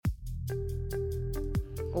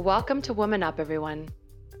Welcome to Woman Up, everyone.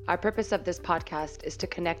 Our purpose of this podcast is to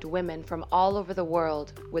connect women from all over the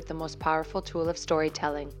world with the most powerful tool of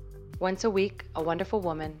storytelling. Once a week, a wonderful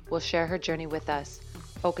woman will share her journey with us,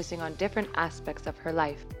 focusing on different aspects of her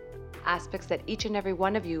life, aspects that each and every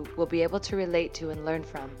one of you will be able to relate to and learn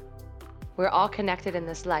from. We're all connected in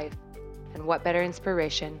this life, and what better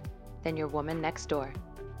inspiration than your woman next door?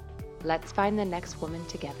 Let's find the next woman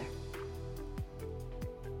together.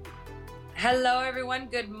 Hello, everyone.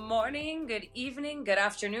 Good morning, good evening, good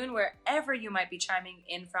afternoon, wherever you might be chiming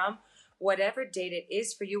in from, whatever date it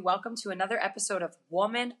is for you. Welcome to another episode of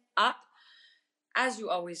Woman Up. As you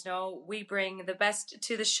always know, we bring the best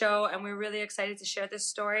to the show, and we're really excited to share this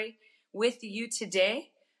story with you today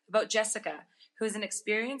about Jessica, who is an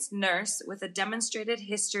experienced nurse with a demonstrated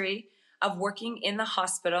history of working in the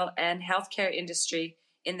hospital and healthcare industry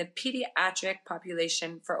in the pediatric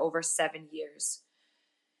population for over 7 years.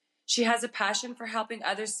 She has a passion for helping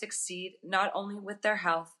others succeed, not only with their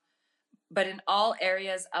health, but in all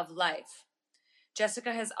areas of life.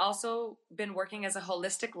 Jessica has also been working as a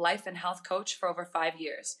holistic life and health coach for over 5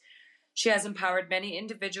 years. She has empowered many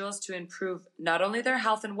individuals to improve not only their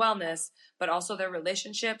health and wellness, but also their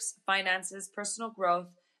relationships, finances, personal growth,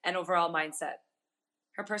 and overall mindset.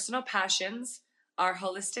 Her personal passions are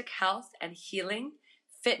holistic health and healing,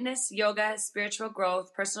 fitness, yoga, spiritual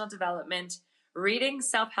growth, personal development, reading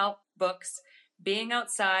self-help books, being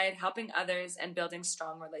outside, helping others, and building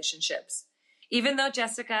strong relationships. Even though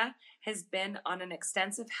Jessica has been on an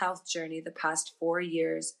extensive health journey the past 4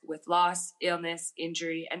 years with loss, illness,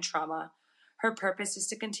 injury, and trauma, her purpose is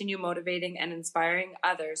to continue motivating and inspiring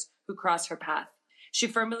others who cross her path. She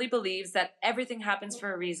firmly believes that everything happens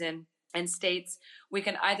for a reason and states we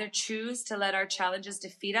can either choose to let our challenges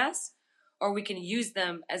defeat us or we can use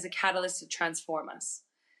them as a catalyst to transform us.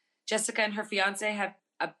 Jessica and her fiance have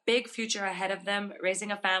a big future ahead of them,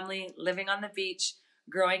 raising a family, living on the beach,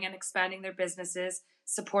 growing and expanding their businesses,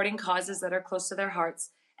 supporting causes that are close to their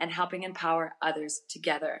hearts, and helping empower others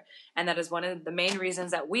together. And that is one of the main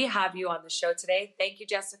reasons that we have you on the show today. Thank you,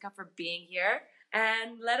 Jessica, for being here.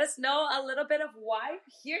 And let us know a little bit of why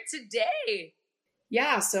you're here today.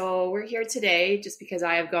 Yeah, so we're here today just because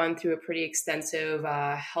I have gone through a pretty extensive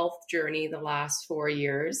health journey the last 4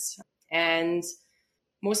 years. And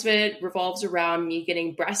most of it revolves around me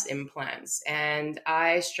getting breast implants. And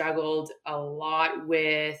I struggled a lot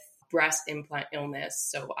with breast implant illness.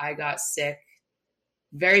 So I got sick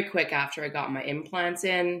very quick after I got my implants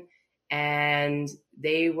in, and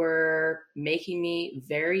they were making me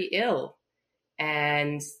very ill.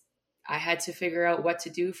 And I had to figure out what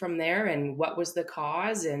to do from there and what was the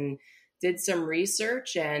cause, and did some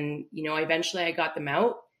research, and eventually I got them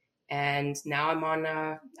out, and now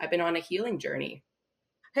I've been on a healing journey.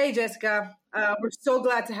 Hey, Jessica, we're so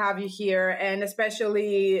glad to have you here, and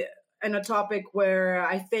especially in a topic where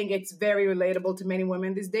I think it's very relatable to many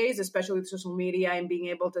women these days, especially with social media and being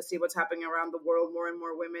able to see what's happening around the world. More and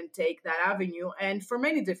more women take that avenue, and for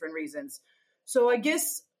many different reasons. So I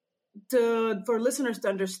guess for listeners to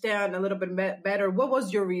understand a little bit better, what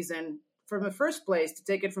was your reason from the first place to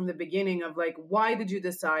take it from the beginning of why did you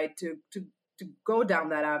decide to go down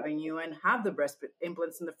that avenue and have the breast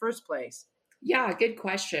implants in the first place? Yeah, good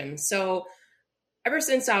question. So ever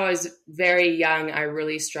since I was very young, I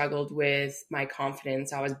really struggled with my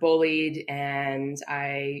confidence. I was bullied, and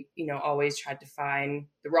I, always tried to find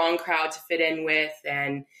the wrong crowd to fit in with.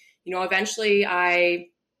 And, eventually I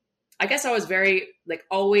guess I was very,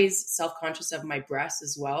 always self-conscious of my breasts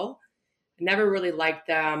as well. I never really liked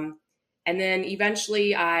them. And then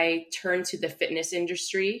eventually I turned to the fitness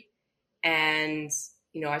industry, and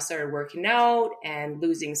I started working out and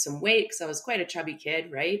losing some weight because I was quite a chubby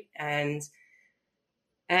kid, right? And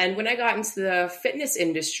when I got into the fitness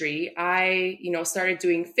industry, I, started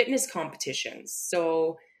doing fitness competitions.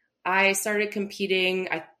 So I started competing.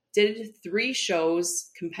 I did 3 shows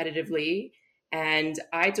competitively, and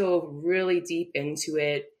I dove really deep into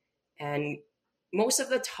it. And most of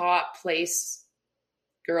the top place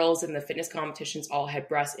girls in the fitness competitions all had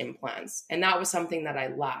breast implants. And that was something that I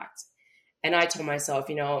lacked. And I told myself,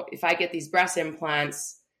 if I get these breast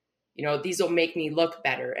implants, these will make me look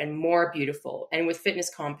better and more beautiful. And with fitness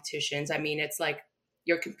competitions, it's like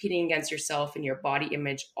you're competing against yourself and your body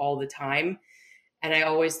image all the time. And I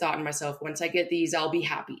always thought to myself, once I get these, I'll be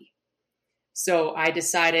happy. So I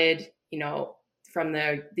decided, from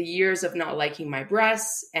the years of not liking my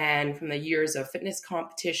breasts and from the years of fitness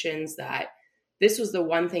competitions, that this was the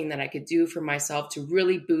one thing that I could do for myself to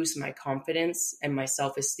really boost my confidence and my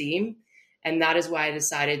self-esteem. And that is why I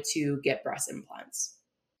decided to get breast implants.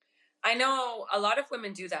 I know a lot of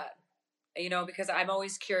women do that. because I'm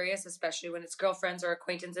always curious, especially when it's girlfriends or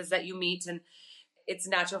acquaintances that you meet, and it's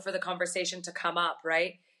natural for the conversation to come up,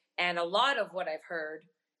 right? And a lot of what I've heard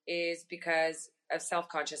is because of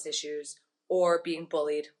self-conscious issues or being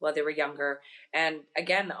bullied while they were younger. And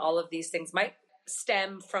again, all of these things might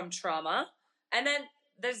stem from trauma. And then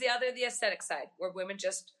there's the aesthetic side, where women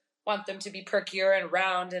just want them to be perkier and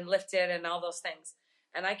round and lifted and all those things.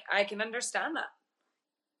 And I can understand that.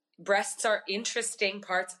 Breasts are interesting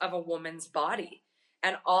parts of a woman's body,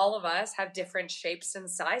 and all of us have different shapes and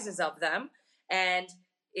sizes of them. And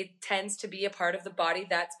it tends to be a part of the body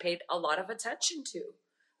that's paid a lot of attention to.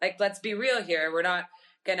 Like, let's be real here. We're not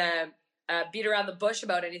going to beat around the bush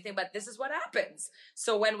about anything, but this is what happens.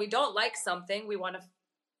 So when we don't like something, we want to,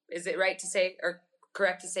 is it right to say, or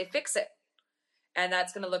correct to say, fix it? And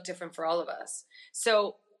that's going to look different for all of us.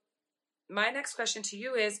 So my next question to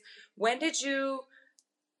you is, when you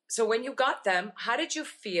got them, how did you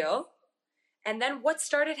feel? And then what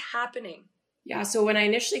started happening? Yeah, so when I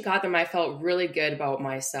initially got them, I felt really good about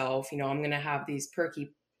myself. I'm going to have these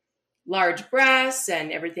perky, large breasts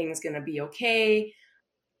and everything's going to be okay.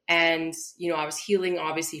 And, I was healing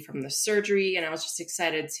obviously from the surgery, and I was just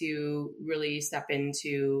excited to really step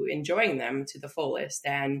into enjoying them to the fullest.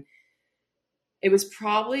 And it was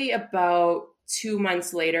probably about 2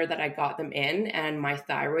 months later that I got them in, and my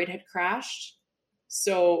thyroid had crashed.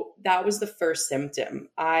 So that was the first symptom.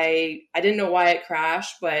 I didn't know why it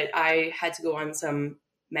crashed, but I had to go on some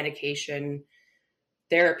medication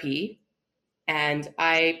therapy. And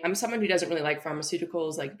I'm someone who doesn't really like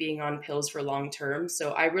pharmaceuticals, like being on pills for long term.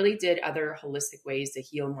 So I really did other holistic ways to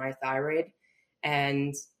heal my thyroid.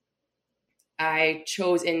 And I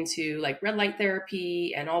chose into like red light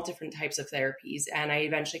therapy and all different types of therapies. And I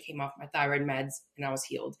eventually came off my thyroid meds and I was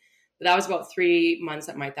healed. But that was about 3 months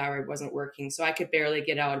that my thyroid wasn't working. So I could barely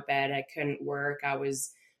get out of bed. I couldn't work. I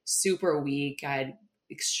was super weak. I had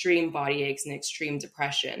extreme body aches and extreme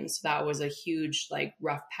depression. So that was a huge,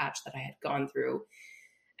 rough patch that I had gone through.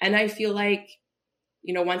 And I feel like,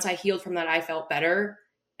 once I healed from that, I felt better.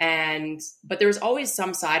 But there was always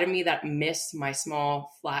some side of me that missed my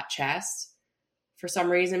small, flat chest for some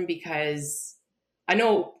reason, because I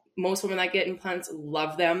know most women that get implants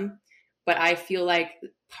love them, but I feel like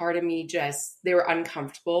part of me they were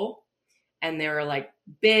uncomfortable, and they were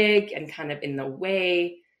big and kind of in the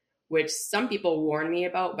way, which some people warned me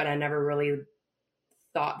about, but I never really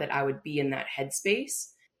thought that I would be in that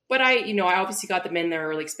headspace. But I obviously got them in. They were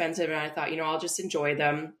really expensive, and I thought, I'll just enjoy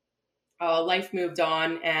them. Life moved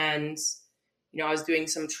on, and, I was doing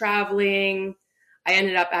some traveling. I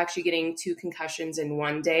ended up actually getting 2 concussions in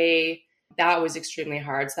one day. That was extremely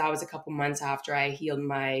hard. So that was a couple months after I healed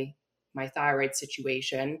my thyroid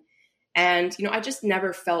situation. And, I just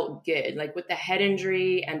never felt good. With the head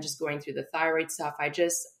injury and just going through the thyroid stuff,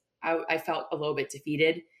 I felt a little bit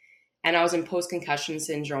defeated. And I was in post-concussion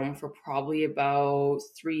syndrome for probably about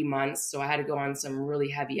 3 months. So I had to go on some really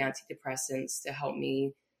heavy antidepressants to help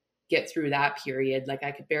me get through that period.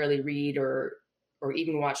 I could barely read or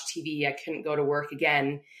even watch TV. I couldn't go to work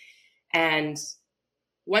again. And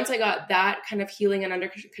once I got that kind of healing and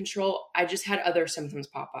under control, I just had other symptoms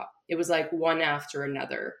pop up. It was one after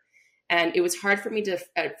another. And it was hard for me to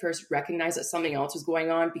at first recognize that something else was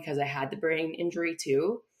going on, because I had the brain injury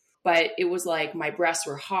too. But it was my breasts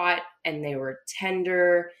were hot and they were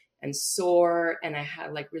tender and sore. And I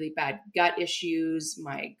had really bad gut issues.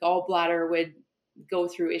 My gallbladder would go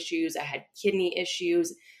through issues. I had kidney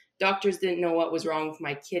issues. Doctors didn't know what was wrong with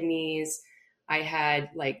my kidneys. I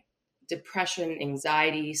had depression,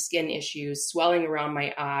 anxiety, skin issues, swelling around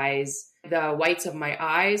my eyes. The whites of my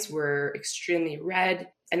eyes were extremely red.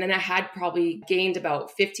 And then I had probably gained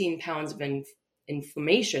about 15 pounds of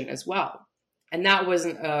inflammation as well. And that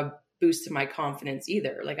wasn't a boost to my confidence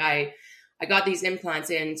either. I got these implants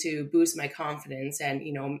in to boost my confidence and,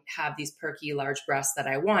 have these perky large breasts that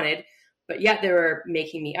I wanted, but yet they were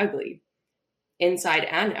making me ugly inside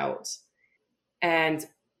and out. And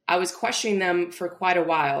I was questioning them for quite a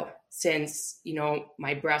while, since,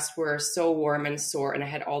 my breasts were so warm and sore and I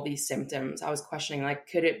had all these symptoms. I was questioning,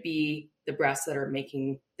 could it be the breasts that are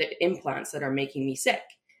making the implants that are making me sick?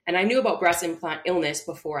 And I knew about breast implant illness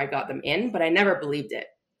before I got them in, but I never believed it.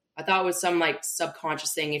 I thought it was some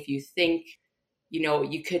subconscious thing. If you think,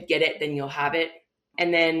 you could get it, then you'll have it.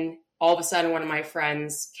 And then all of a sudden, one of my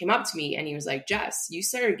friends came up to me and he was like, Jess, you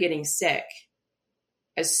started getting sick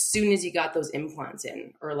as soon as you got those implants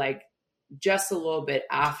in, or just a little bit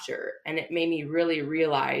after. And it made me really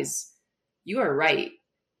realize you are right.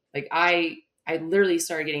 I literally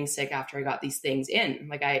started getting sick after I got these things in.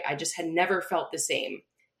 I just had never felt the same.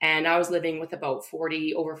 And I was living with about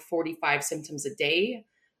over 45 symptoms a day.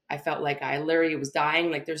 I felt like I literally was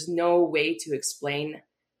dying. Like there's no way to explain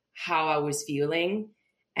how I was feeling.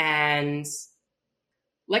 And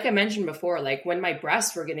like I mentioned before, like when my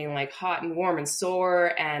breasts were getting like hot and warm and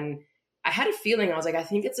sore, and I had a feeling, I was like, I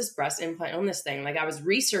think it's this breast implant illness thing. Like I was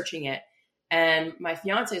researching it, and my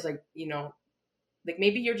fiance is like, like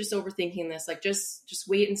maybe you're just overthinking this. Like just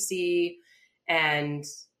wait and see. And,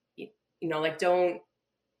 like don't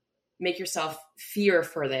make yourself fear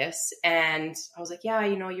for this. And I was like, yeah,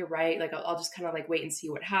 you're right. Like I'll just kind of like wait and see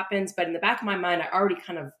what happens. But in the back of my mind, I already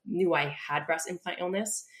kind of knew I had breast implant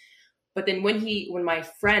illness. But then when my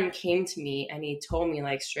friend came to me and he told me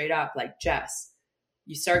like straight up, like, Jess,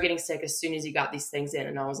 you start getting sick as soon as you got these things in.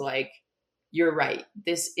 And I was like, you're right.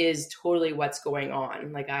 This is totally what's going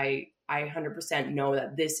on. Like I 100% know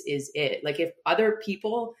that this is it. Like if other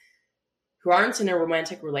people who aren't in a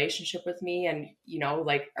romantic relationship with me and,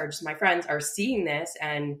 like are just my friends are seeing this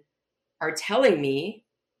and are telling me,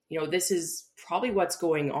 this is probably what's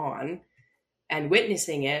going on and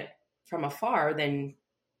witnessing it from afar, then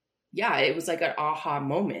yeah, it was like an aha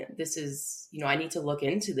moment. This is, I need to look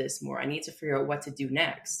into this more. I need to figure out what to do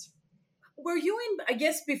next. Were you I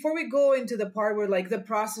guess before we go into the part where like the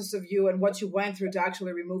process of you and what you went through to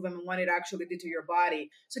actually remove them and what it actually did to your body.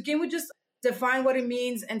 So can we just define what it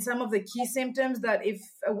means and some of the key symptoms that if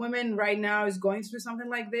a woman right now is going through something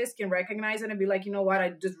like this can recognize it and be like, you know what, I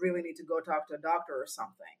just really need to go talk to a doctor or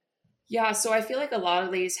something? Yeah. So I feel like a lot of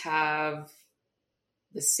ladies have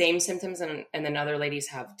the same symptoms and then other ladies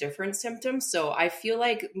have different symptoms. So I feel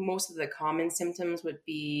like most of the common symptoms would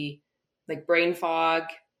be like brain fog.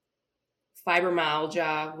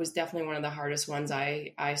 Fibromyalgia was definitely one of the hardest ones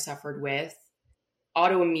I suffered with.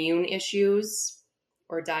 Autoimmune issues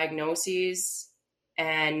or diagnoses,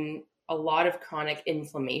 and a lot of chronic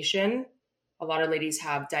inflammation. A lot of ladies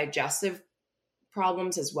have digestive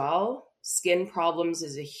problems as well. Skin problems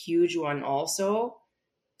is a huge one also.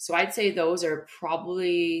 So I'd say those are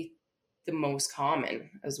probably the most common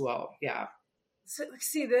as well. Yeah. So,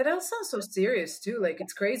 see, that all sounds so serious too. Like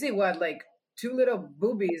it's crazy what like two little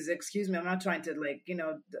boobies, excuse me, I'm not trying to like,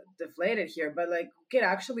 deflate it here, but like could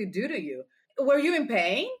actually do to you. Were you in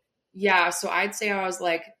pain? Yeah. So I'd say I was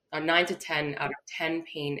like a 9 to 10 out of 10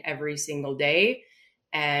 pain every single day.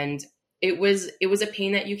 And it was a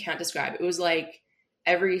pain that you can't describe. It was like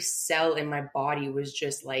every cell in my body was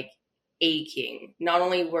just like aching. Not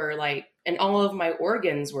only were like, and all of my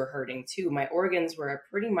organs were hurting too. My organs were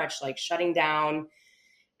pretty much like shutting down.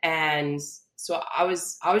 And so I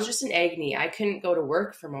was just in agony. I couldn't go to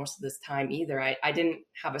work for most of this time either. I didn't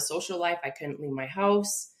have a social life. I couldn't leave my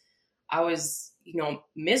house. I was,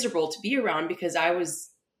 miserable to be around because I was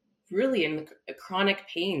really in chronic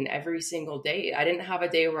pain every single day. I didn't have a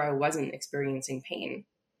day where I wasn't experiencing pain.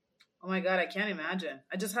 Oh my God, I can't imagine.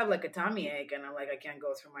 I just have like a tummy ache and I'm like, I can't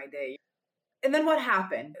go through my day. And then what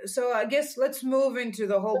happened? So I guess let's move into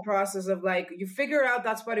the whole process of like, you figure out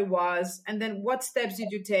that's what it was. And then what steps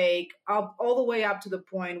did you take up all the way up to the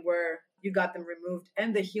point where you got them removed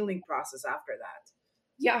and the healing process after that?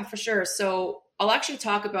 Yeah, for sure. So I'll actually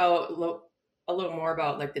talk about a little more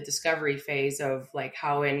about like the discovery phase of like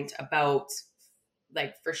how I went about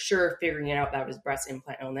like for sure figuring it out that was breast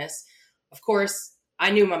implant illness. Of course,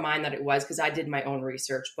 I knew in my mind that it was because I did my own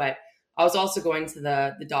research, but I was also going to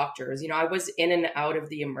the doctors. I was in and out of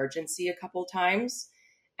the emergency a couple times.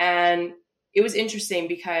 And it was interesting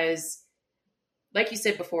because, like you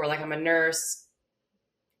said before, like I'm a nurse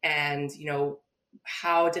and,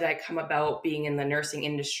 how did I come about being in the nursing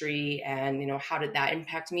industry and, how did that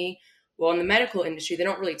impact me? Well, in the medical industry, they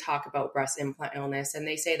don't really talk about breast implant illness and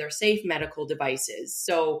they say they're safe medical devices.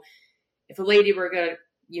 So if a lady were going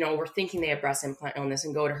to, we're thinking they have breast implant illness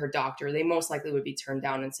and go to her doctor, they most likely would be turned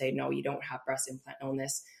down and say, no, you don't have breast implant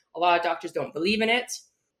illness. A lot of doctors don't believe in it.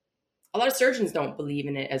 A lot of surgeons don't believe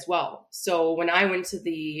in it as well. So when I went to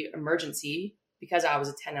the emergency, because I was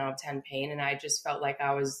a 10 out of 10 pain and I just felt like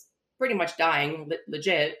I was pretty much dying,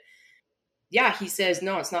 legit. Yeah, he says,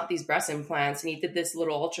 no, it's not these breast implants. And he did this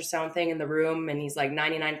little ultrasound thing in the room. And he's like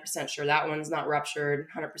 99% sure that one's not ruptured,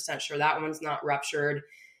 100% sure that one's not ruptured.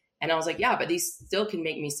 And I was like, yeah, but these still can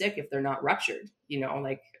make me sick if they're not ruptured.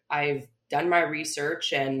 Like I've done my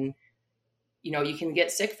research and, you can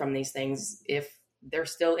get sick from these things if they're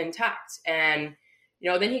still intact. And,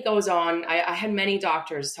 then he goes on, I had many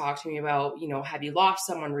doctors talk to me about, have you lost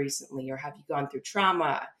someone recently or have you gone through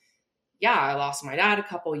trauma? Yeah, I lost my dad a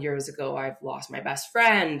couple of years ago. I've lost my best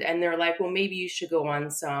friend. And they're like, well, maybe you should go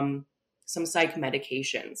on some psych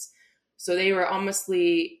medications. So they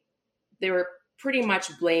were pretty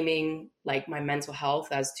much blaming like my mental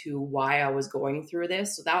health as to why I was going through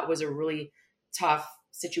this. So that was a really tough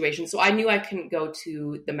situation. So I knew I couldn't go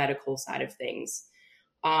to the medical side of things.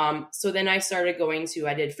 So then I started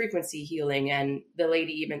I did frequency healing, and the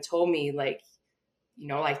lady even told me, like,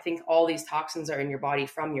 I think all these toxins are in your body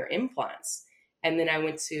from your implants. And then I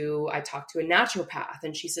talked to a naturopath,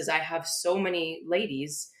 and she says, I have so many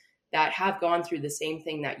ladies that have gone through the same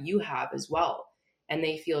thing that you have as well. And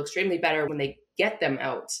they feel extremely better when they get them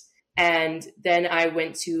out. And then I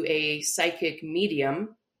went to a psychic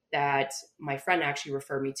medium that my friend actually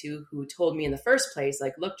referred me to, who told me in the first place,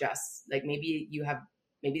 like, look, Jess, like maybe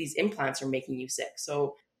these implants are making you sick.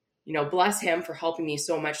 So, bless him for helping me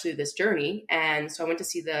so much through this journey. And so I went to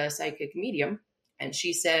see the psychic medium, and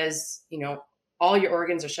she says, all your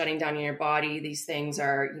organs are shutting down in your body. These things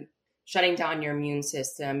are shutting down your immune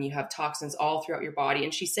system. You have toxins all throughout your body.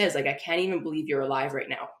 And she says, like, I can't even believe you're alive right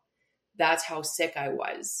now. That's how sick I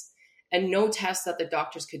was. And no tests that the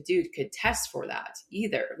doctors could do could test for that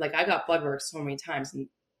either. Like, I got blood work so many times,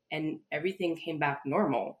 and everything came back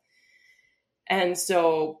normal. And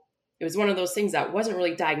so it was one of those things that wasn't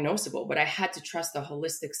really diagnosable, but I had to trust the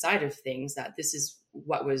holistic side of things, that this is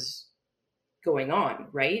what was going on,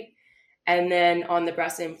 right? And then on the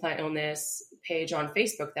Breast Implant Illness page on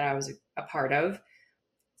Facebook that I was a part of,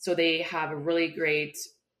 so they have a really great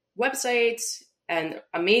website and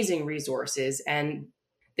amazing resources. And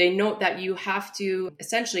they note that you have to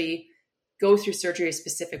essentially go through surgery a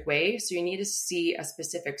specific way. So you need to see a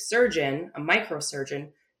specific surgeon, a microsurgeon,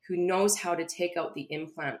 who knows how to take out the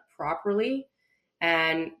implant properly,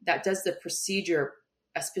 and that does the procedure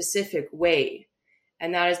a specific way.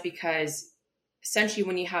 And that is because essentially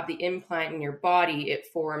when you have the implant in your body, it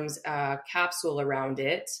forms a capsule around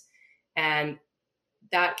it. And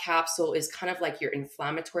that capsule is kind of like your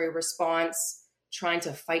inflammatory response, trying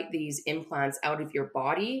to fight these implants out of your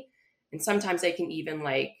body. And sometimes they can even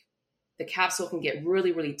the capsule can get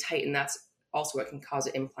really, really tight. And that's also what can cause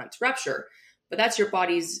an implant to rupture. But that's your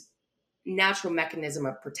body's natural mechanism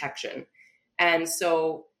of protection. And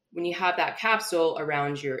so when you have that capsule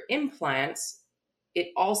around your implants,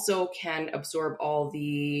 it also can absorb all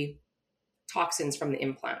the toxins from the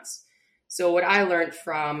implants. So what I learned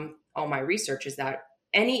from all my research is that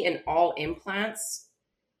any and all implants,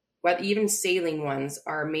 whether even saline ones,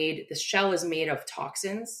 the shell is made of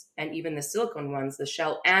toxins, and even the silicone ones, the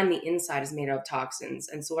shell and the inside is made of toxins.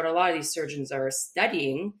 And so what a lot of these surgeons are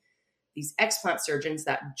studying, these explant surgeons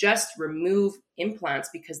that just remove implants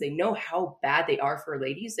because they know how bad they are for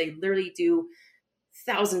ladies, they literally do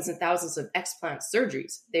thousands and thousands of explant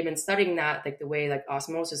surgeries. They've been studying that, like the way like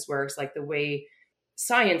osmosis works, like the way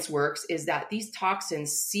science works, is that these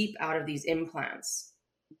toxins seep out of these implants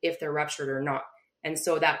if they're ruptured or not. And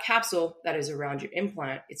so that capsule that is around your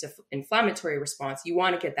implant, it's an inflammatory response. You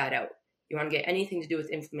want to get that out. You want to get anything to do with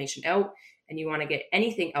inflammation out, and you want to get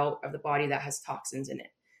anything out of the body that has toxins in it.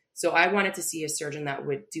 So I wanted to see a surgeon that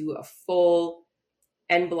would do a full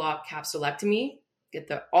en bloc capsulectomy,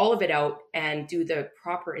 get all of it out, and do the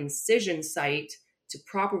proper incision site to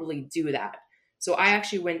properly do that. So I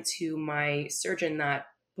actually went to my surgeon that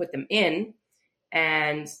put them in,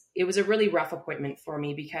 and it was a really rough appointment for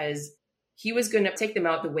me because he was going to take them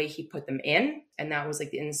out the way he put them in. And that was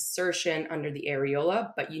like the insertion under the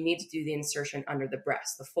areola, but you need to do the insertion under the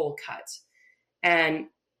breast, the full cut. And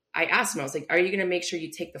I asked him, I was like, are you going to make sure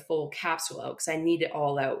you take the full capsule out? Because I need it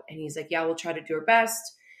all out. And he's like, yeah, we'll try to do our best.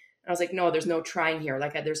 And I was like, no, there's no trying here.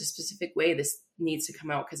 There's a specific way this needs to come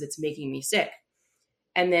out because it's making me sick.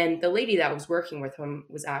 And then the lady that was working with him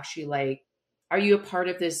was actually like, are you a part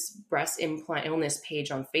of this Breast Implant Illness page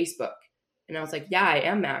on Facebook? And I was like, yeah, I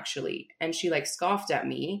am actually. And she scoffed at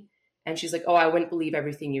me, and she's like, oh, I wouldn't believe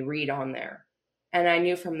everything you read on there. And I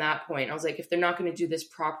knew from that point, I was like, if they're not going to do this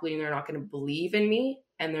properly and they're not going to believe in me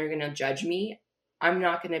and they're going to judge me, I'm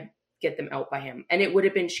not going to get them out by him. And it would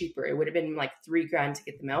have been cheaper. It would have been like $3,000 to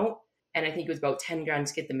get them out. And I think it was about $10,000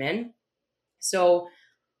 to get them in. So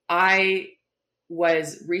I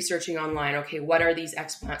was researching online, okay, what are these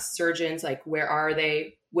explant surgeons? Where are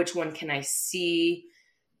they? Which one can I see?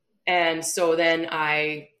 And so then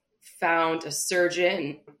I found a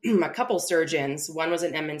surgeon, a couple surgeons. One was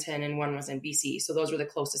in Edmonton and one was in BC. So those were the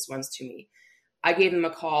closest ones to me. I gave them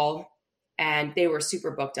a call, and they were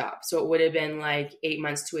super booked up. So it would have been like 8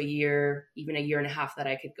 months to a year, even a year and a half that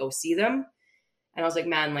I could go see them. And I was like,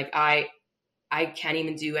 man, I can't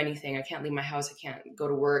even do anything. I can't leave my house. I can't go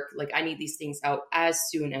to work. I need these things out as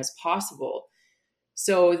soon as possible.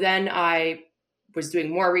 So then I was doing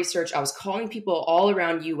more research. I was calling people all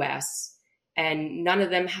around US, and none of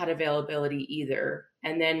them had availability either.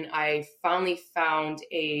 And then I finally found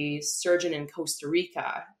a surgeon in Costa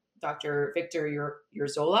Rica, Dr. Victor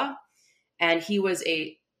Urzola. And he was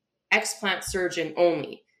a explant surgeon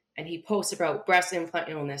only. And he posts about breast implant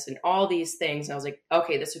illness and all these things. And I was like,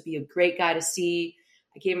 okay, this would be a great guy to see.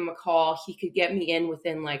 I gave him a call. He could get me in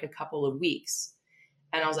within like a couple of weeks.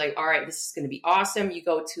 And I was like, all right, this is going to be awesome. You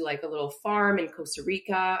go to like a little farm in Costa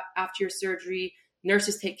Rica after your surgery.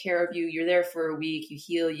 Nurses take care of you. You're there for a week. You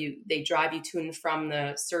heal. They drive you to and from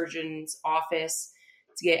the surgeon's office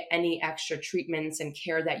to get any extra treatments and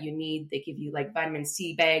care that you need. They give you like vitamin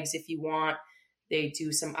C bags if you want. They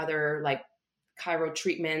do some other like chiro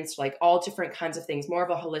treatments, like all different kinds of things, more of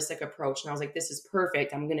a holistic approach. And I was like, this is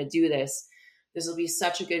perfect. I'm going to do this. This will be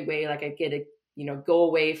such a good way. Like I get to, go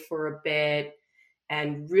away for a bit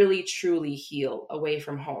and really truly heal away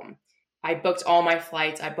from home. I booked all my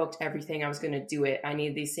flights. I booked everything. I was going to do it. I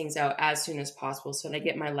need these things out as soon as possible so that I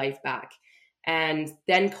get my life back. And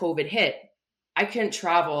then COVID hit. I couldn't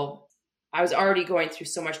travel. I was already going through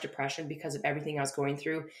so much depression because of everything I was going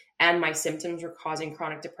through, and my symptoms were causing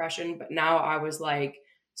chronic depression. But now I was like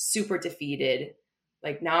super defeated.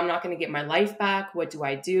 Like now I'm not going to get my life back. What do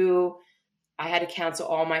I do? I had to cancel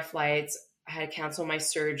all my flights. I had to cancel my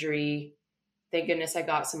surgery. Thank goodness I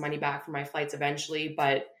got some money back for my flights eventually.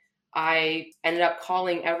 But I ended up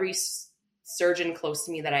calling every surgeon close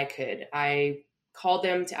to me that I could. I called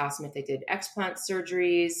them to ask them if they did explant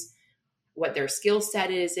surgeries, what their skill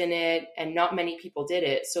set is in it, and not many people did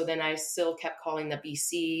it. So then I still kept calling the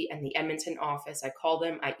BC and the Edmonton office. I called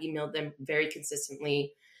them, I emailed them very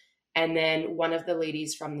consistently. And then one of the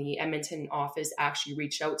ladies from the Edmonton office actually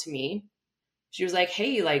reached out to me. She was like,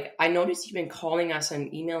 hey, like, I noticed you've been calling us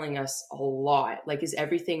and emailing us a lot. Like, is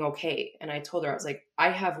everything okay? And I told her, I was like,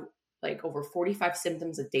 I have like over 45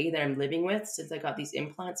 symptoms a day that I'm living with since I got these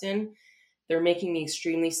implants in. They're making me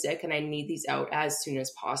extremely sick and I need these out as soon as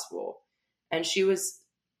possible. And she was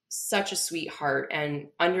such a sweetheart and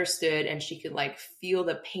understood, and she could like feel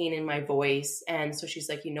the pain in my voice. And so she's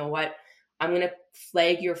like, you know what? I'm going to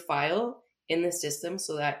flag your file in the system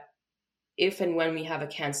so that if and when we have a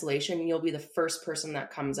cancellation, you'll be the first person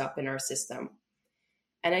that comes up in our system.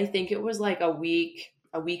 And I think it was like a week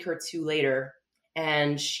or two later,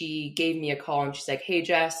 and she gave me a call and she's like, hey,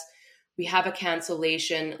 Jess, we have a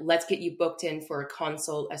cancellation. Let's get you booked in for a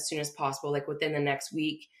consult as soon as possible, like within the next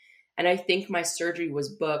week. And I think my surgery was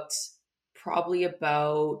booked probably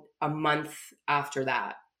about a month after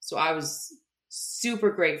that. So I was super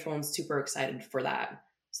grateful and super excited for that.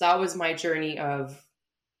 So that was my journey of,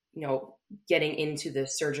 getting into the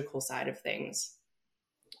surgical side of things.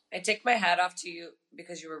 I take my hat off to you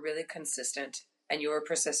because you were really consistent and you were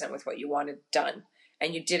persistent with what you wanted done.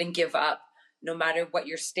 And you didn't give up no matter what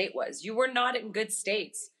your state was. You were not in good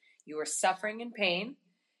states. You were suffering in pain.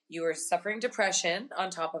 You were suffering depression on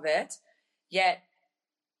top of it. Yet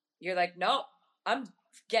you're like, no, I'm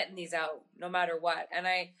getting these out no matter what. And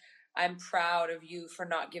I'm proud of you for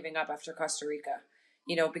not giving up after Costa Rica,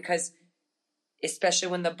 because especially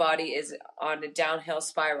when the body is on a downhill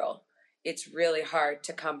spiral, it's really hard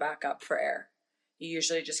to come back up for air. You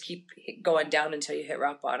usually just keep going down until you hit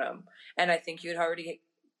rock bottom. And I think you had already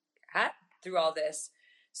had through all this.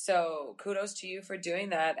 So kudos to you for doing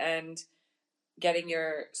that and getting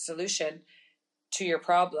your solution to your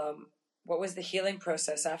problem. What was the healing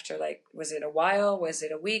process after? Like, was it a while? Was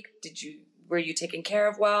it a week? Were you taken care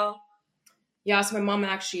of well? Yeah, so my mom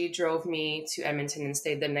actually drove me to Edmonton and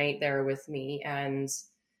stayed the night there with me. And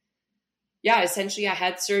yeah, essentially I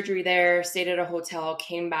had surgery there, stayed at a hotel,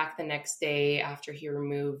 came back the next day after he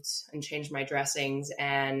removed and changed my dressings.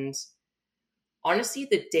 And honestly,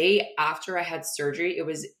 the day after I had surgery, it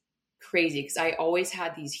was crazy because I always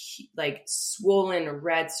had these like swollen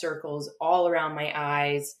red circles all around my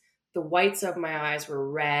eyes. The whites of my eyes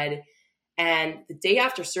were red. And the day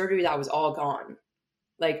after surgery, that was all gone.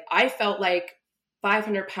 Like I felt like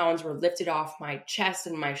 500 pounds were lifted off my chest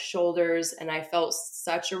and my shoulders. And I felt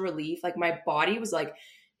such a relief. Like my body was like,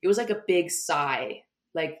 it was like a big sigh.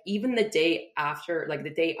 Like even the day after, like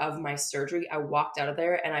the day of my surgery, I walked out of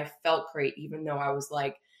there and I felt great, even though I was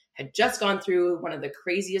like, had just gone through one of the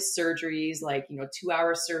craziest surgeries, like,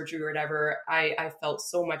 2-hour surgery or whatever. I felt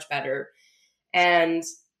so much better. And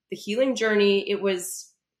the healing journey, it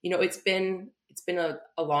was, it's been a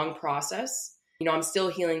long process. I'm still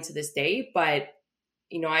healing to this day, but,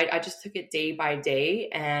 I just took it day by day,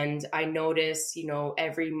 and I noticed,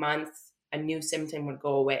 every month a new symptom would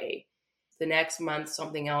go away. The next month,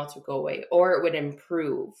 something else would go away, or it would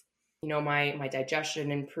improve. My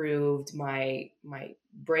digestion improved, my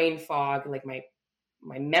brain fog, like my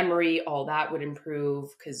memory, all that would improve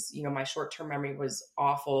because, my short-term memory was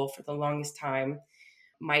awful for the longest time.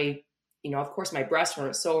 Of course, my breasts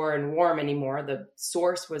weren't sore and warm anymore. The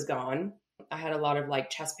source was gone. I had a lot of like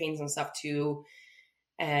chest pains and stuff too.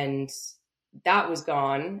 And that was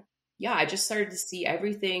gone. Yeah, I just started to see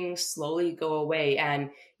everything slowly go away.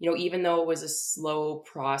 And, even though it was a slow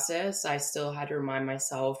process, I still had to remind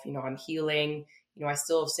myself, I'm healing, I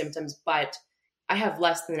still have symptoms, but I have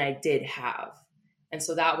less than I did have. And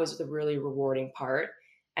so that was the really rewarding part.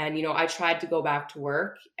 And, I tried to go back to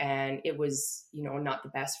work and it was, not the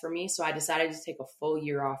best for me. So I decided to take a full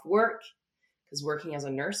year off work because working as a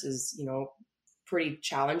nurse is, pretty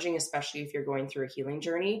challenging, especially if you're going through a healing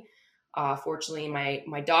journey. Fortunately,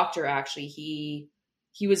 my doctor actually, he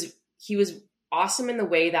was awesome in the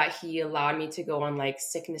way that he allowed me to go on like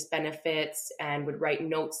sickness benefits and would write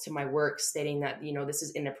notes to my work stating that, this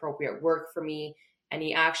is inappropriate work for me. And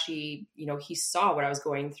he actually, he saw what I was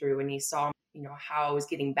going through and he saw, how I was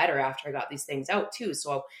getting better after I got these things out too.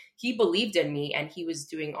 So he believed in me and he was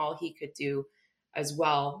doing all he could do as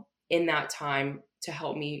well in that time to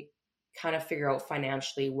help me kind of figure out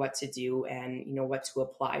financially what to do and, what to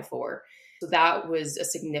apply for. So that was a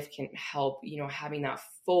significant help, having that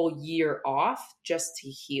full year off just to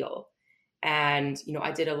heal. And,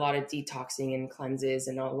 I did a lot of detoxing and cleanses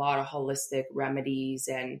and a lot of holistic remedies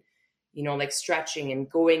and, like stretching and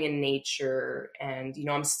going in nature. And,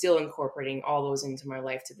 I'm still incorporating all those into my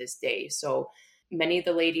life to this day. So many of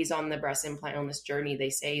the ladies on the breast implant illness journey, they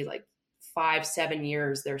say like 5-7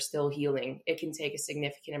 years, they're still healing. It can take a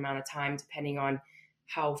significant amount of time depending on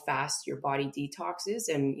how fast your body detoxes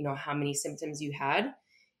and, how many symptoms you had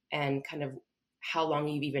and kind of how long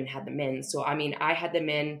you've even had them in. So, I had them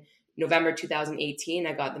in November 2018.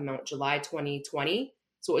 I got them out July 2020.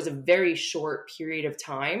 So it was a very short period of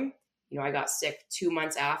time. I got sick 2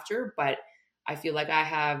 months after, but I feel like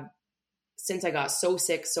since I got so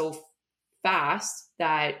sick so fast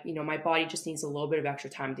that, my body just needs a little bit of extra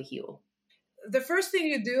time to heal. The first thing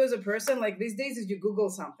you do as a person, like these days, is you Google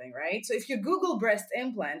something, right? So if you Google breast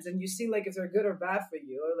implants and you see like if they're good or bad for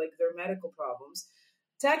you or like their medical problems,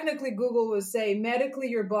 technically Google will say medically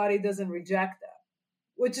your body doesn't reject them,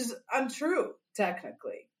 which is untrue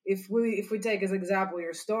technically. If we take as example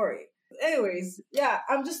your story. Anyways, yeah,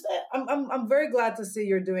 I'm very glad to see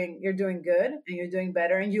you're doing good and you're doing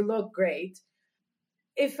better and you look great.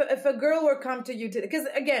 If a girl were come to you because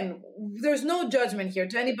again, there's no judgment here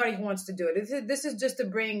to anybody who wants to do it. This is just to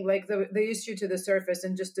bring like the issue to the surface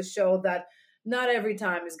and just to show that not every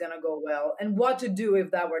time is going to go well and what to do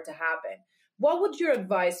if that were to happen. What would your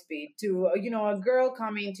advice be to, a girl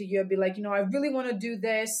coming to you and be like, I really want to do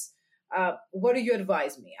this. What do you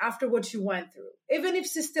advise me after what you went through? Even if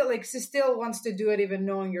she still wants to do it, even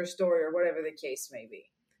knowing your story or whatever the case may be.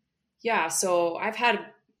 Yeah. So I've had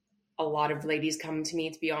a lot of ladies come to me,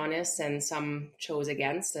 to be honest, and some chose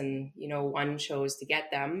against and, one chose to get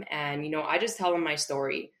them. And, I just tell them my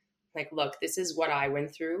story. Like, look, this is what I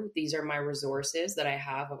went through. These are my resources that I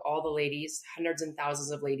have of all the ladies, hundreds and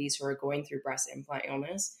thousands of ladies who are going through breast implant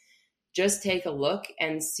illness. Just take a look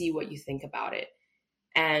and see what you think about it.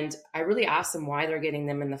 And I really ask them why they're getting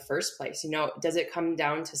them in the first place. Does it come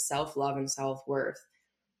down to self-love and self-worth?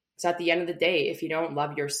 So at the end of the day, if you don't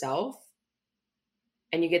love yourself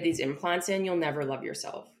and you get these implants in, you'll never love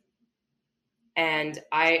yourself. And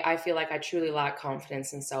I feel like I truly lack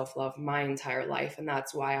confidence and self-love my entire life. And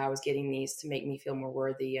that's why I was getting these to make me feel more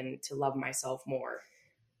worthy and to love myself more.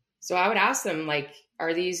 So I would ask them, like,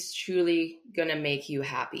 are these truly going to make you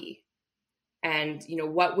happy? And,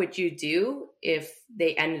 what would you do if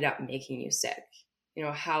they ended up making you sick?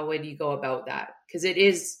 How would you go about that? Because it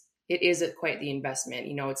is quite the investment.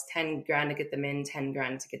 It's 10 grand to get them in, 10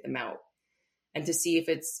 grand to get them out. And to see if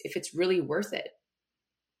it's really worth it.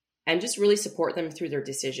 And just really support them through their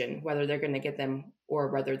decision, whether they're going to get them or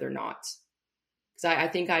whether they're not. Because I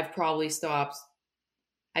think I've probably stopped,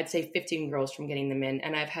 I'd say 15 girls from getting them in.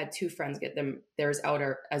 And I've had 2 friends get theirs out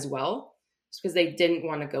as well, just because they didn't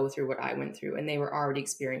want to go through what I went through and they were already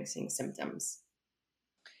experiencing symptoms.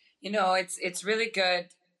 It's really good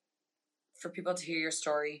for people to hear your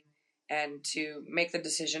story and to make the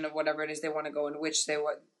decision of whatever it is they want to go and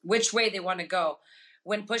which way they want to go.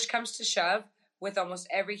 When push comes to shove, with almost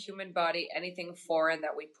every human body, anything foreign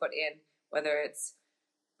that we put in, whether it's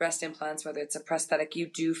breast implants, whether it's a prosthetic, you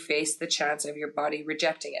do face the chance of your body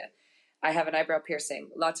rejecting it. I have an eyebrow piercing.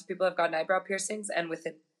 Lots of people have gotten eyebrow piercings, and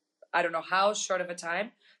within, I don't know how short of a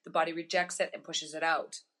time, the body rejects it and pushes it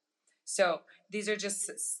out. So these are just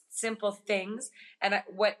simple things. And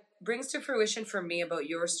what brings to fruition for me about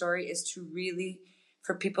your story is to really,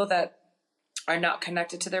 for people that are not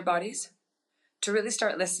connected to their bodies, to really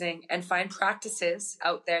start listening and find practices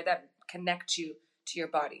out there that connect you to your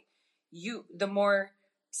body. The more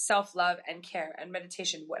self-love and care and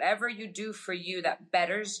meditation, whatever you do for you that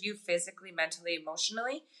betters you physically, mentally,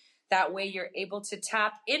 emotionally, That way you're able to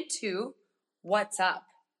tap into what's up.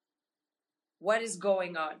 What is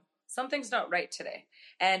going on? Something's not right today.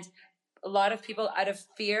 And a lot of people out of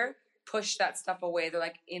fear push that stuff away. They're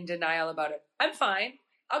like in denial about it. I'm fine.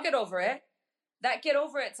 I'll get over it. That get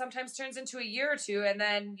over it sometimes turns into a year or two, and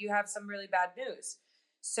then you have some really bad news.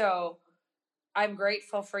 So I'm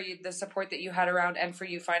grateful for you, the support that you had around, and for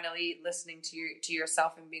you finally listening to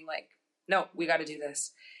yourself and being like, no, we got to do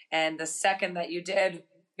this. And the second that you did,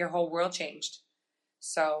 your whole world changed.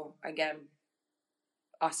 So again,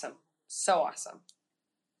 awesome. So awesome.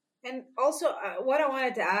 And also, what I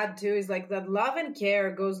wanted to add too is like that love and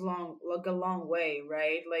care goes a long way,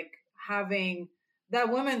 right? Like having that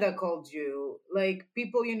woman that called you, like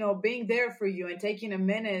people, being there for you and taking a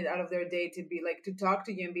minute out of their day to be like, to talk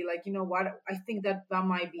to you and be like, you know what, I think that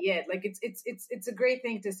might be it. Like it's a great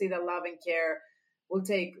thing to see that love and care will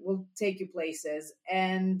take you places.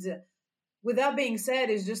 And with that being said,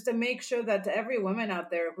 is just to make sure that every woman out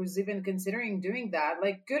there who's even considering doing that,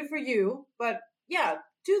 like good for you, but yeah,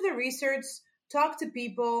 do the research, talk to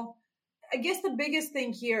people. I guess the biggest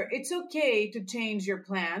thing here, it's okay to change your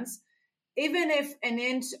plans, even if an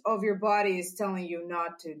inch of your body is telling you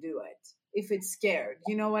not to do it, if it's scared.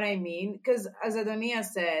 You know what I mean? Because as Adonia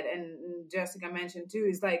said, and Jessica mentioned too,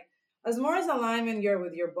 is like, as more as alignment you're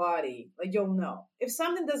with your body, like you'll know. If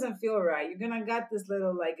something doesn't feel right, you're gonna got this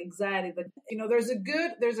little like anxiety that, there's a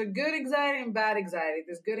good anxiety and bad anxiety.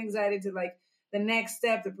 There's good anxiety to like the next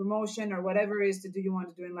step, the promotion or whatever it is to do you want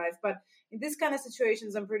to do in life. But in these kind of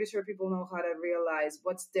situations, I'm pretty sure people know how to realize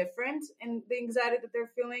what's different in the anxiety that they're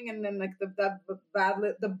feeling, and then like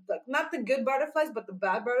not the good butterflies, but the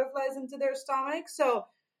bad butterflies into their stomach. So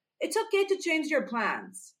it's okay to change your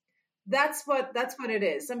plans. That's what it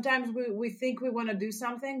is. Sometimes we think we want to do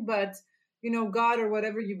something, but God or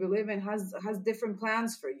whatever you believe in has different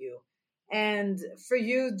plans for you. And for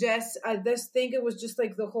you, Jess, I just think it was just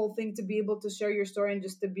like the whole thing to be able to share your story and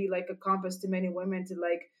just to be like a compass to many women to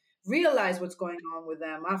like realize what's going on with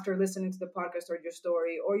them after listening to the podcast or your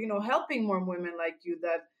story, or, helping more women like you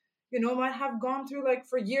that, might have gone through like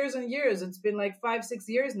for years and years. It's been like 5-6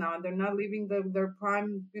 years now, and they're not living their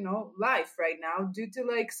prime, life right now due to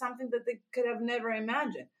like something that they could have never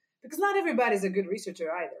imagined. Because not everybody's a good researcher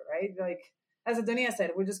either, right? Like, as Adonia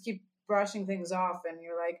said, we just keep brushing things off and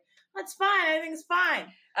you're like, that's fine. Everything's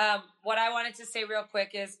fine. What I wanted to say real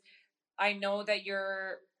quick is I know that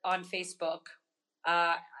you're on Facebook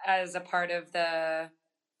as a part of the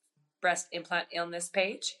Breast Implant Illness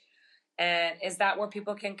page. And is that where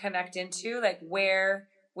people can connect into? Like, where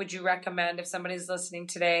would you recommend if somebody's listening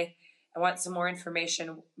today and wants some more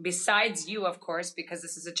information besides you, of course, because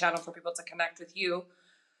this is a channel for people to connect with you?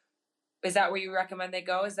 Is that where you recommend they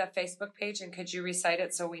go? Is that Facebook page? And could you recite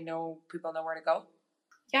it so we know people know where to go?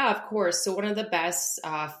 Yeah, of course. So one of the best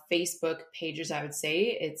Facebook pages, I would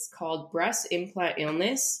say, it's called Breast Implant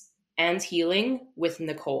Illness and Healing with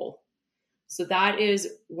Nicole. So that is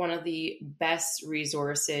one of the best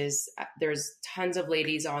resources. There's tons of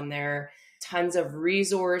ladies on there, tons of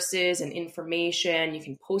resources and information. You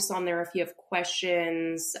can post on there if you have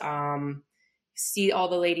questions, see all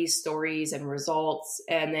the ladies' stories and results.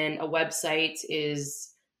 And then a website is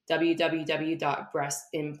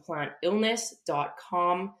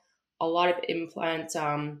www.breastimplantillness.com. A lot of implant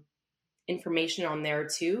information on there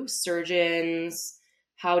too. Surgeons,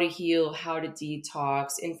 how to heal, how to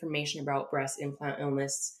detox, information about breast implant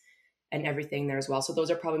illness and everything there as well. So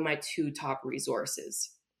those are probably my 2 top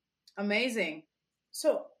resources. Amazing.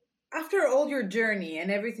 So after all your journey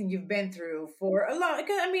and everything you've been through for a long,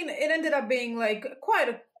 it ended up being like quite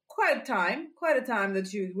a time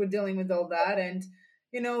that you were dealing with all that, and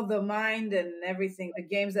the mind and everything, the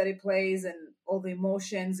games that it plays and all the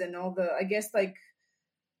emotions and all the, I guess, like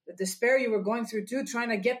the despair you were going through too, trying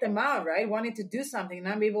to get them out, right? Wanting to do something and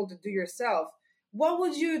not be able to do yourself. What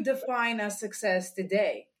would you define as success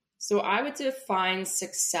today? So I would define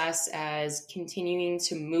success as continuing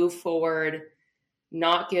to move forward,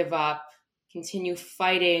 not give up, continue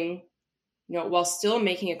fighting, while still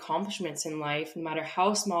making accomplishments in life, no matter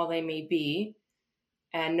how small they may be,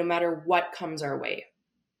 and no matter what comes our way.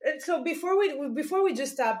 And so before we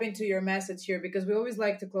just tap into your message here, because we always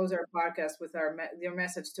like to close our podcast with your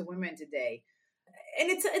message to women today, and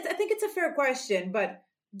it's I think it's a fair question, but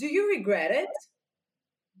do you regret it?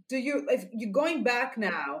 If you're going back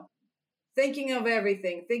now, thinking of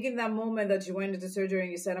everything, thinking that moment that you went into surgery and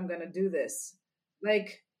you said, I'm going to do this,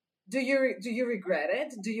 like, do you regret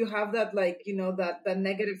it? Do you have that, like, that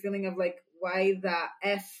negative feeling of like, why the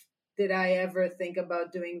F did I ever think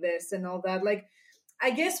about doing this and all that? Like, I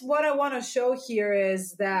guess what I want to show here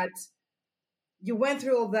is that you went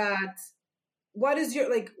through all that, what is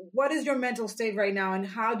your mental state right now, and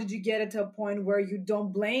how did you get it to a point where you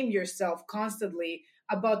don't blame yourself constantly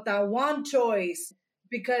about that one choice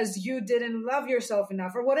because you didn't love yourself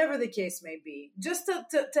enough, or whatever the case may be, just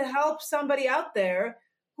to help somebody out there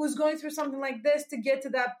who's going through something like this to get to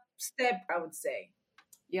that step, I would say?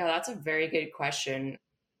 Yeah, that's a very good question.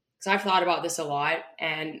 Because I've thought about this a lot,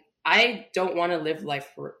 and I don't want to live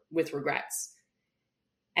life with regrets.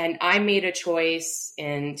 And I made a choice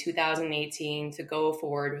in 2018 to go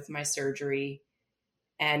forward with my surgery,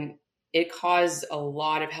 and it caused a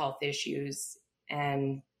lot of health issues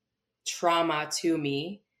and trauma to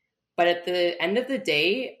me. But at the end of the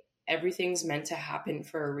day, everything's meant to happen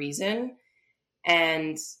for a reason.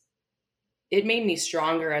 And it made me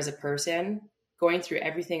stronger as a person. Going through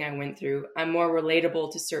everything I went through, I'm more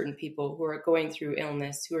relatable to certain people who are going through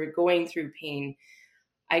illness, who are going through pain.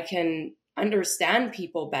 I can understand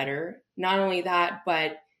people better. Not only that,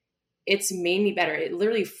 but it's made me better. It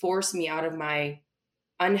literally forced me out of my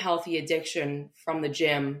unhealthy addiction from the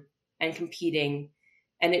gym and competing.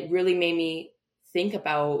 And it really made me think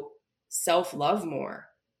about self-love more,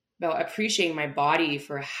 about appreciating my body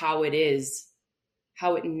for how it is,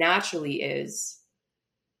 how it naturally is.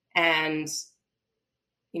 And,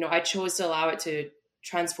 I chose to allow it to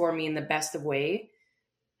transform me in the best of way.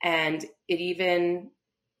 And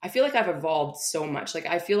I feel like I've evolved so much. Like,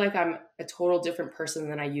 I feel like I'm a total different person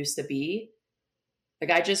than I used to be.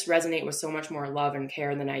 Like, I just resonate with so much more love and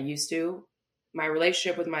care than I used to. My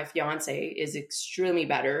relationship with my fiance is extremely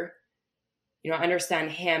better. I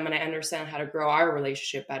understand him, and I understand how to grow our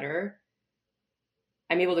relationship better.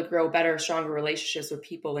 I'm able to grow better, stronger relationships with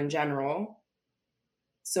people in general.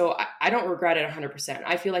 So I don't regret it 100%.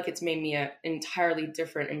 I feel like it's made me an entirely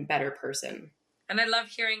different and better person. And I love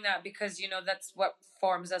hearing that, because, that's what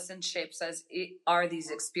forms us and shapes us are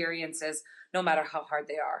these experiences, no matter how hard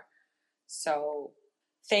they are. So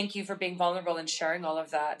thank you for being vulnerable and sharing all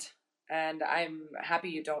of that. And I'm happy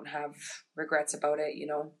you don't have regrets about it.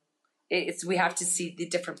 We have to see the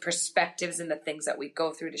different perspectives and the things that we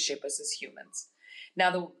go through to shape us as humans.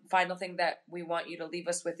 Now, the final thing that we want you to leave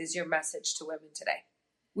us with is your message to women today.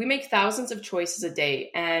 We make thousands of choices a day,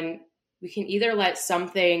 and we can either let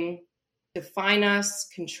something define us,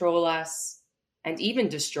 control us, and even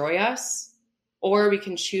destroy us, or we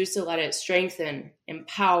can choose to let it strengthen,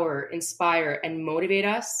 empower, inspire, and motivate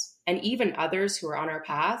us, and even others who are on our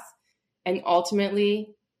path, and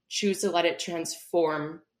ultimately choose to let it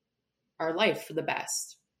transform our life for the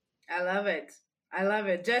best. I love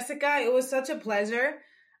it. Jessica, it was such a pleasure.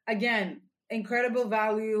 Again, incredible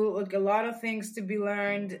value, like a lot of things to be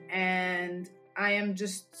learned, and I am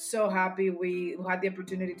just so happy we had the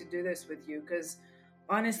opportunity to do this with you, because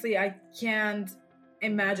honestly, I can't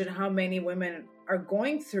imagine how many women are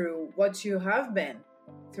going through what you have been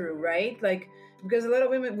through, right? Like, because a lot of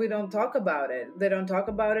women, we don't talk about it. They don't talk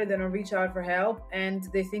about it. They don't reach out for help, and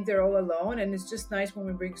they think they're all alone. And it's just nice when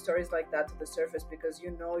we bring stories like that to the surface, because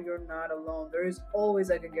you're not alone. There is always,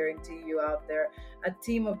 I can guarantee you out there, a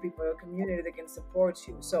team of people, a community that can support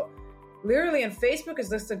you. So literally, and Facebook is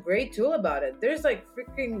just a great tool about it. There's like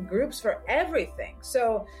freaking groups for everything.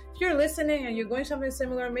 So if you're listening and you're going something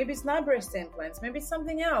similar, maybe it's not breast implants, maybe it's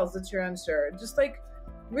something else that you're unsure, just like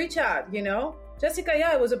reach out, Jessica,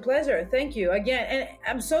 yeah, it was a pleasure. Thank you again. And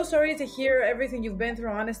I'm so sorry to hear everything you've been through,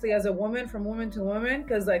 honestly, as a woman, from woman to woman,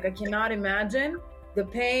 because I cannot imagine the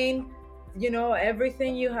pain,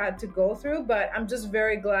 everything you had to go through. But I'm just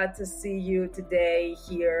very glad to see you today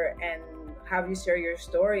here and have you share your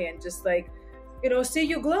story, and just see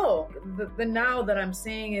you glow. The now that I'm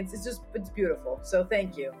seeing, it's beautiful. So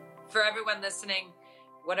thank you. For everyone listening,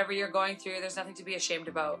 whatever you're going through, there's nothing to be ashamed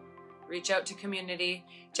about. Reach out to community.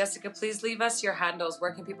 Jessica, please leave us your handles.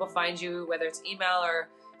 Where can people find you, whether it's email or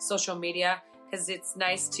social media? Because it's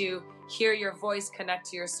nice to hear your voice, connect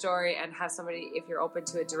to your story, and have somebody, if you're open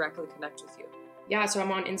to it, directly connect with you. Yeah, so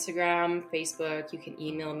I'm on Instagram, Facebook. You can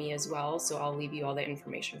email me as well. So I'll leave you all the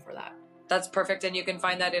information for that. That's perfect. And you can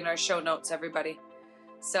find that in our show notes, everybody.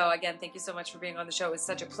 So again, thank you so much for being on the show. It was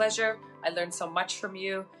such a pleasure. I learned so much from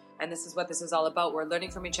you. And this is what this is all about. We're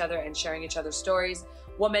learning from each other and sharing each other's stories.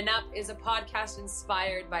 Woman Up is a podcast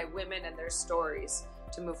inspired by women and their stories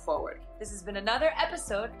to move forward. This has been another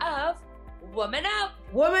episode of Woman Up.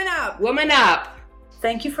 Woman Up. Woman Up.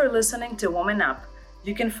 Thank you for listening to Woman Up.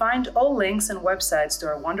 You can find all links and websites to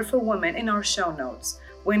our wonderful women in our show notes.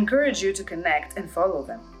 We encourage you to connect and follow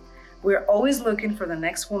them. We're always looking for the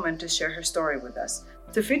next woman to share her story with us.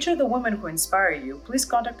 To feature the women who inspire you, please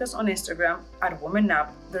contact us on Instagram at Woman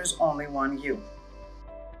Up. There's only one you.